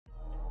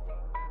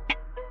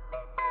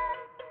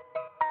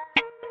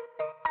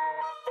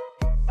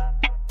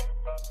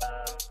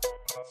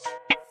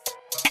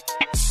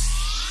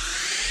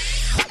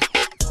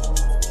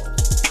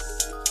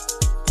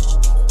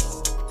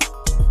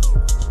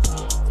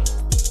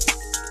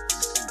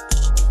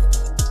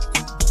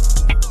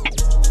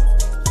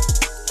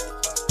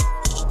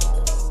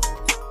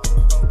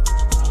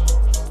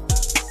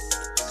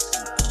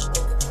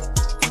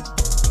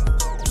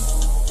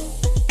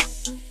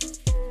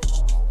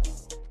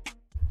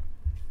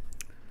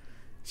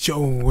Yo,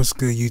 what's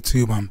good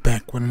YouTube? I'm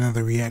back with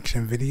another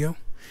reaction video,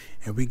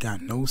 and we got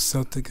no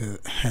Celtic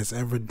has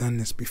ever done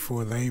this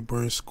before. Larry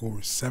Bird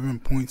scores 7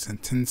 points in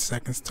 10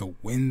 seconds to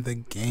win the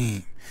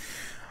game.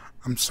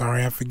 I'm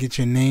sorry I forget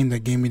your name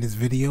that gave me this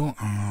video.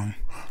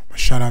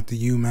 Shout out to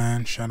you,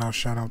 man. Shout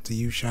out to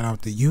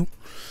you.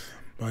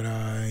 But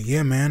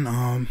yeah,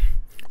 man,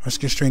 let's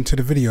get straight into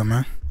the video,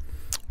 man.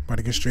 About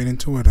to get straight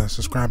into it.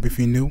 Subscribe if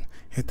you're new.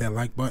 Hit that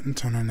like button.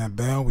 Turn on that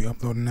bell. We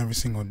uploading every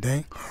single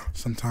day.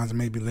 Sometimes it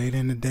may be later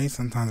in the day.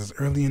 Sometimes it's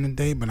early in the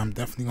day. But I'm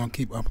definitely going to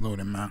keep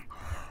uploading, man.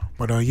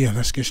 But yeah,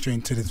 let's get straight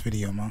into this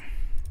video, man.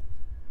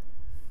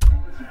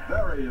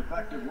 Very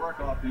effective work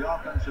off the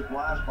offensive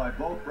glass by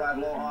both Brad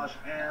Lohaus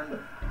and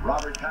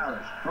Robert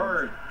Parrish.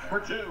 Bird for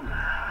two.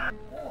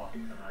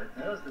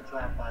 There's the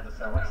trap by the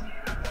Celtics.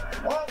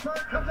 Oh, Bird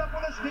comes up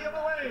with a steal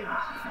away.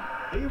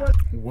 He was.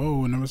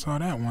 Whoa, never saw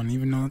that one.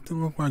 Even though it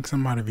looked like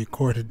somebody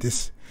recorded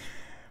this.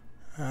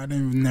 I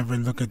didn't never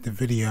look at the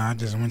video. I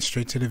just went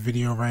straight to the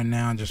video right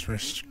now and just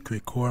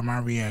record my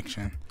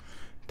reaction.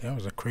 That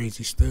was a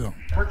crazy steal.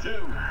 For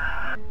two.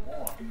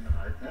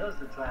 There's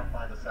the trap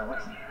by the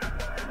Celtics.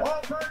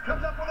 Oh, Bird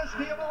comes up with a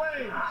steal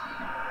away.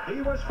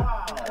 He was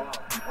fouled.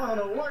 On an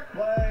alert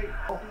play.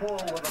 Full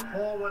with a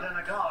forward and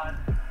a guard.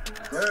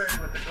 Bird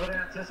with the good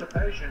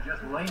anticipation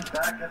just leans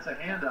back, gets a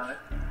hand on it.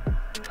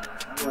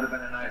 That would have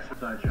been a nice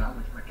side shot,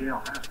 which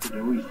McHale has to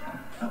do. He's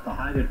got the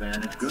height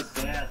advantage. Good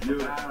pass to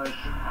Parrish.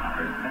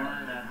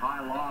 Fine at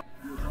high loft.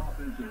 His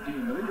offensive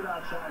team. They leave it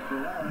outside for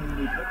Larry, and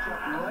he picks up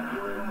right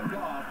where he left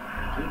off.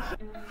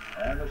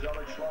 And the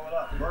Celtics slow it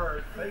up.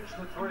 Bird fakes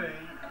the three.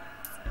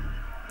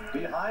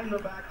 Behind the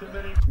back to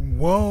Minnie.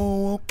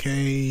 Whoa,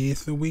 okay.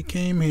 It's what we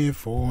came here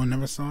for.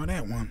 Never saw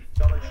that one.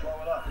 Celtics slow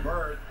it up.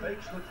 Bird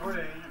fakes the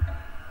three.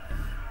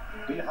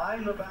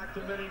 Behind the back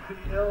to Minnie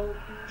Field.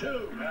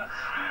 Two. Yes.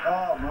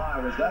 Oh my,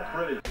 was that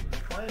pretty.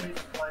 Playing he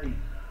can play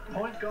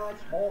point guard,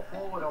 small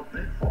forward, or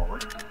big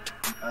forward.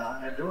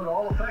 And do it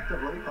all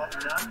effectively,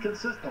 but not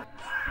consistent.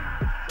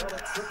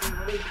 Celtics quickly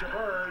release the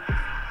Bird.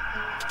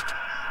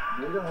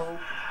 Need a hoop.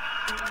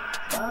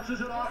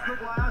 Bounces it off the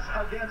glass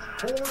against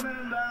four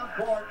men down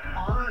court.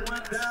 On it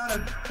went down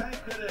and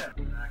tanked it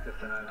in. Active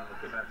tonight on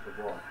the defensive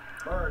board.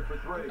 Bird for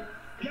three.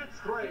 Gets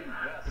three.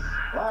 Yes.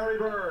 Larry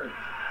Bird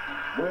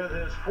with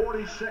his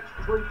 46th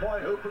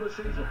three-point hoop for the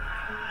season.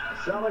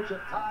 The Celtics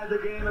have tied the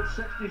game at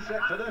 66.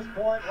 At this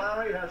point,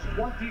 Larry has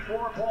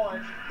 24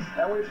 points,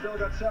 and we've still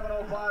got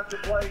 7:05 to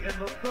play in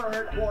the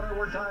third quarter.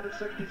 We're tied at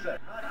 66.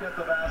 Not get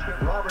the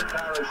basket. Robert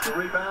Parrish to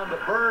rebound. The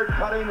Bird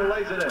cutting,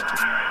 lays it in.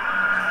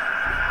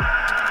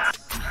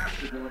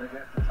 To do it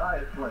against the tie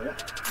it player.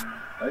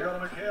 They go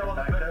to McHale on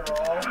the pick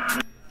roll.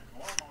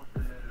 Almost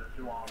did a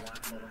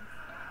 2-on-1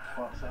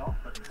 for himself,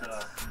 but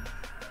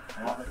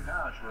Robert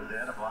Parrish was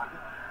there to block it.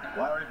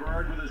 Larry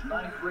Bird with his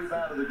 9th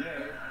rebound of the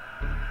game.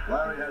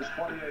 Larry has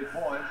 28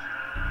 points.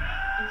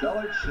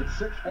 Celtics at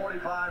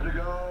 6:45 to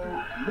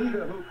go.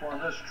 Mega hoop on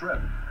this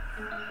trip.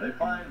 They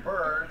find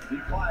Bird. He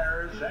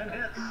fires and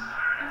hits.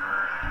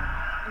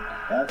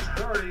 That's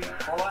 30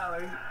 for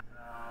Larry.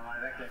 I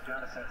think they've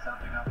got to set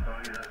something up for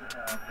either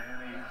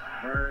Danny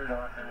Bird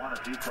or if they want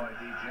to decoy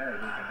DJ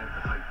who can hit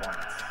the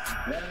three-pointer.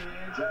 Danny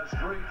Ainge has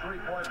 3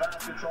 3-point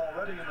baskets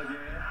already in the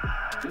game.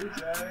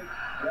 DJ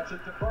gets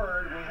it to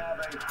Bird. We have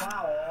a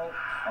foul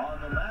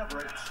on the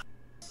Mavericks.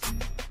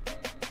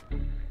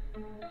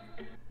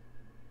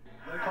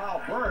 They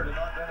foul Bird and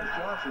not Dennis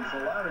Johnson, so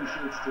Larry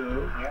shoots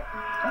 2. Yep.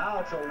 Now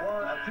it's a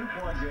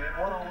 2-point game,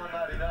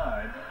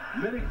 101-99.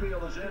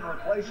 Minifield is in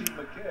replacing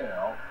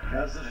McHale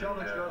as the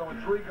Celtics go to a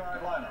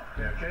 3-guard lineup.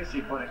 Yeah,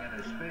 Casey putting in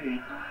his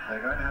speed.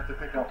 They're going to have to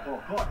pick up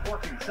full court.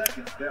 14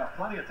 seconds. They have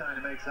plenty of time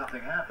to make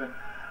something happen.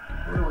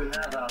 What do we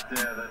have out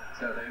there that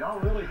they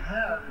don't really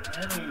have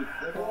any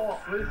full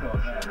free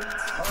throws?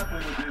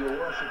 Conklin would be the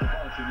worst of the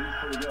bunch, and he's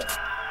pretty good.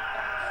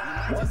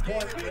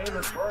 1-point game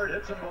as Bird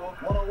hits them both.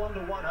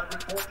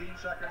 101-100, 14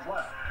 seconds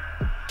left.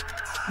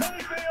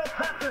 Minifield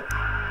cuts it.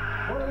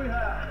 What do we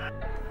have?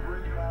 3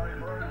 Larry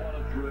Bird, 1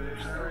 of 3.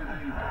 They're the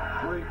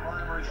 3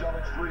 primary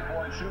Celtics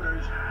 3-point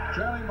shooters,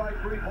 trailing by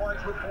 3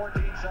 points with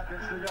 14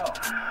 seconds to go.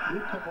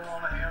 Keep the ball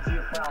in the hands of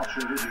your foul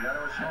shooters. You got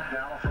to assume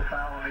Dallas will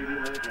foul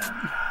immediately again.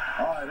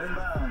 All right,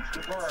 inbounds to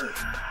Bird.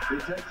 He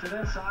takes it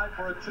inside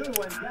for a 2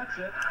 and gets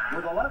it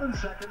with 11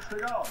 seconds to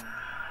go.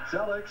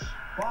 Celtics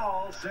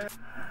fouls.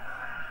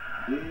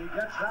 He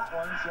gets that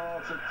one, so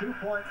it's a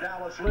 2-point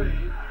Dallas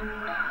lead.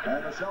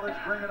 And the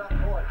Celtics bring it up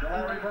court to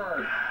Larry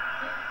Bird.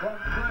 From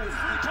 3.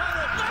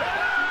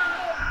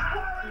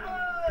 Larry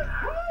Bird!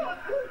 A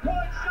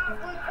 3-point shot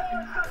with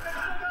 4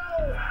 seconds to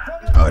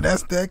go! Oh,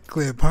 that's that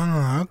clip,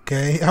 huh?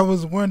 Okay. I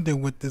was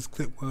wondering what this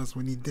clip was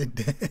when he did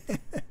that.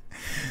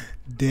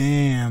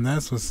 Damn,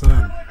 that's what's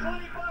up.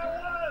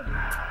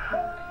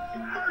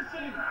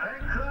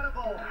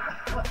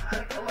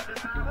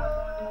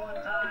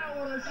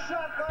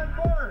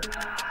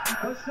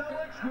 The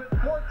Celtics with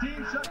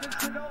 14 seconds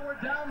to go, we're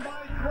down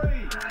by 3.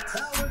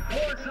 Now with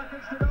 4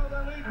 seconds to go,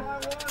 they lead by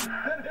 1,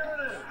 and here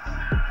it is.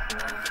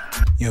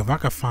 Yo, if I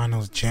could find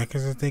those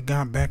jackets that they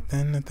got back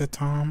then at the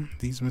time,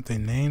 these with their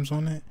names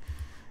on it,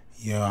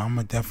 Yo, I'm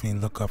gonna definitely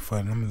look up for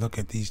it. I'm gonna look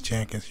at these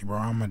jackets, bro.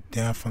 I'm gonna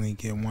definitely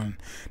get one.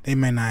 They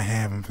may not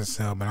have them for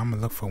sale, but I'm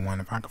gonna look for one.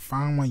 If I can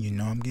find one, you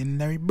know I'm getting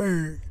Larry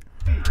Bird.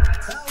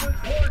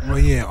 Well,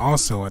 yeah,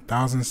 also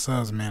 1,000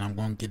 subs, man. I'm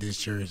gonna get this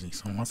jersey.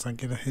 So once I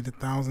hit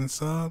 1,000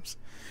 subs,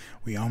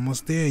 we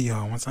almost there,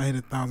 y'all. Once I hit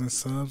 1,000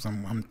 subs,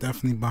 I'm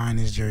definitely buying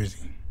this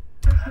jersey.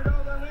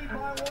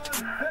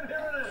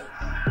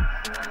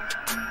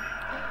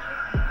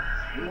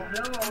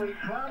 No, he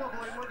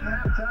probably wouldn't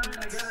have time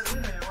to get it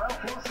in there. Well,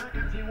 4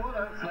 seconds he would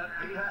have, but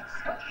he had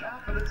such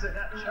confidence in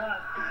that shot.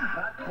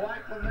 Not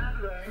quite from that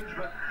range,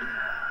 but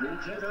he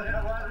just did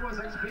what was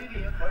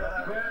expedient. But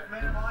Barrett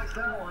minimized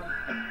that one.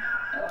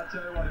 I'll tell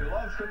you what, he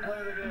loves to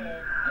play the game,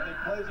 and he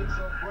plays it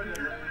so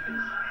brilliantly.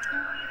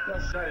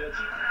 Just say it's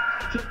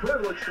a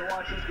privilege to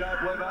watch this guy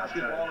play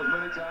basketball as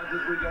many times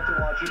as we get to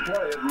watch him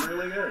play. It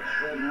really is.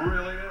 It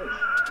really is.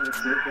 It's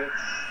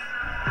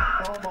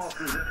almost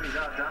as if he's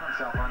outdone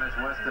himself on this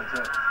Western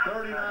trip.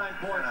 39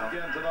 points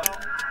again tonight.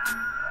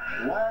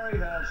 Larry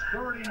has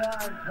 39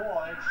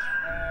 points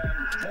and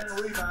 10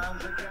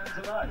 rebounds again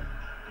tonight.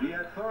 He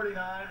had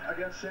 39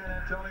 against San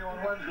Antonio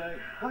on Wednesday.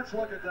 Let's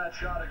look at that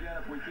shot again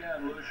if we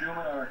can. Lou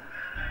Schumann, our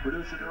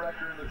producer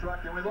director in the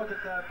truck. Can we look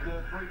at that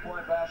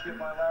three-point basket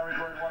by Larry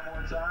Bird one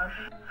more time?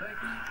 I think,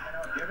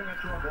 giving it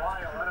to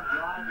Aguayo, let him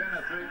drive in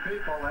the three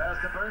people.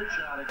 There's the Bird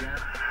shot again.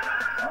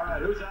 All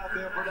right, who's out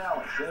there for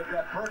Dallas? They've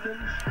got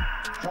Perkins,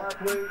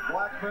 Tarpley,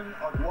 Blackman,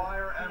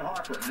 Aguirre, and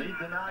Harper. Need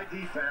deny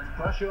defense.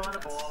 Pressure on the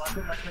ball. That's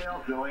what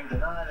McHale's doing.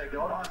 Deny, they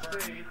go on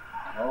speed.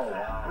 Oh,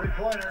 wow.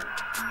 Three-pointer.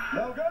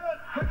 No good.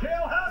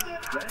 McHale has it.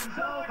 James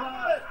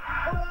Alva.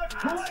 What a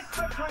great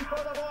victory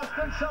for the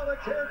Boston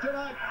Celtics here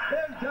tonight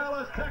in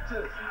Dallas,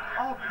 Texas.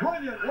 A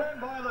brilliant win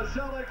by the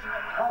Celtics.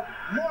 A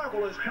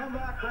marvelous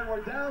comeback. They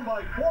were down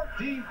by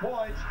 14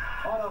 points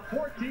on a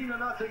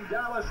 14-0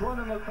 Dallas run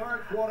in the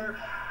third quarter.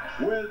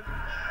 With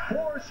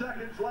 4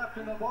 seconds left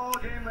in the ball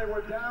game, they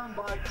were down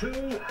by 2,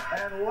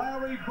 and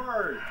Larry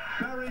Bird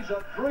buries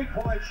a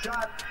three-point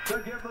shot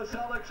to give the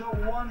Celtics a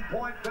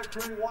 1-point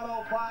victory,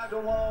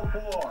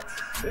 105-104.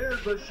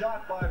 Here's the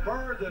shot by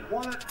Bird that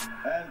won it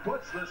and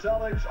puts the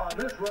Celtics on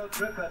this road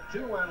trip at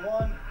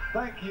 2-1.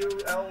 Thank you,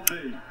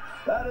 LD.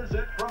 That is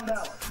it from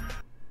Dallas.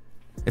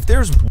 If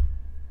there's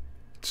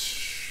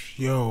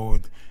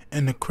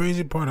and the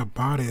crazy part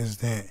about it is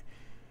that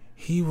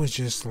he was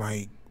just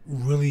like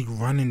really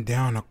running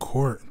down the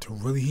court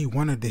he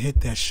wanted to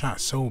hit that shot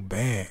so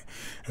bad.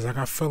 It's like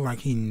I felt like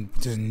he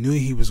just knew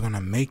he was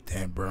gonna make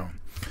that, bro.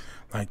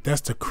 Like,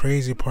 that's the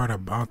crazy part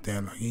about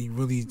that. Like, he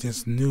really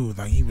just knew.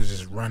 Like, he was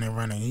just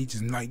running. He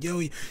just like,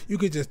 yo, you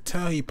could just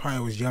tell he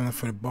probably was yelling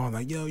for the ball.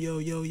 Like, yo,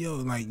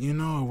 like, you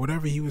know,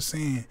 whatever he was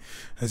saying.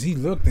 Because he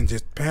looked and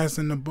just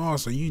passing the ball.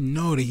 So you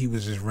know that he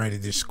was just ready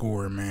to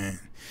score, man.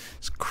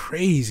 It's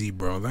crazy,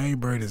 bro. Larry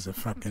Bird is a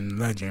fucking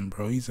legend,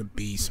 bro. He's a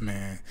beast,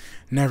 man.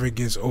 Never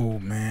gets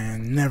old,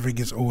 man. Never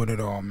gets old at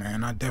all,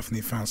 man. I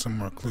definitely found some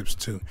more clips,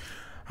 too.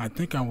 I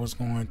think I was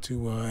going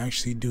to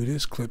actually do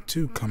this clip,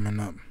 too, coming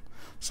up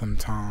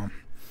sometime,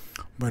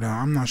 but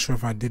I'm not sure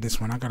if I did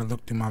this one. I gotta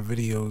look through my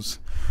videos.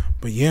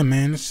 But yeah,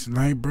 man, this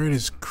Larry Bird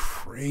is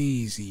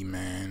crazy,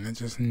 man. I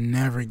just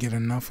never get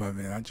enough of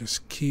it. I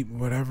just keep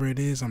whatever it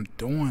is I'm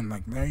doing.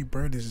 Like, Larry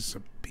Bird is just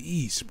a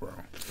beast, bro.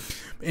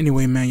 But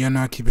anyway, man, y'all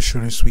know I keep it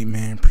short and sweet,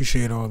 man.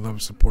 Appreciate all the love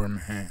and support,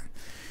 man.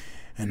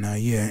 And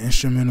yeah,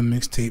 instrumental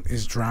mixtape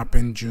is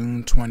dropping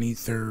June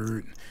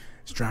 23rd.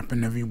 It's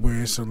dropping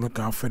everywhere, so look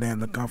out for that.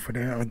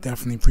 I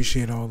definitely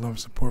appreciate all the love and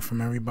support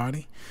from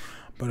everybody.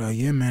 But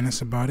yeah, man,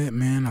 that's about it,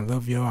 man. I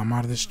love y'all. I'm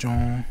out of this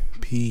joint.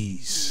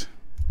 Peace.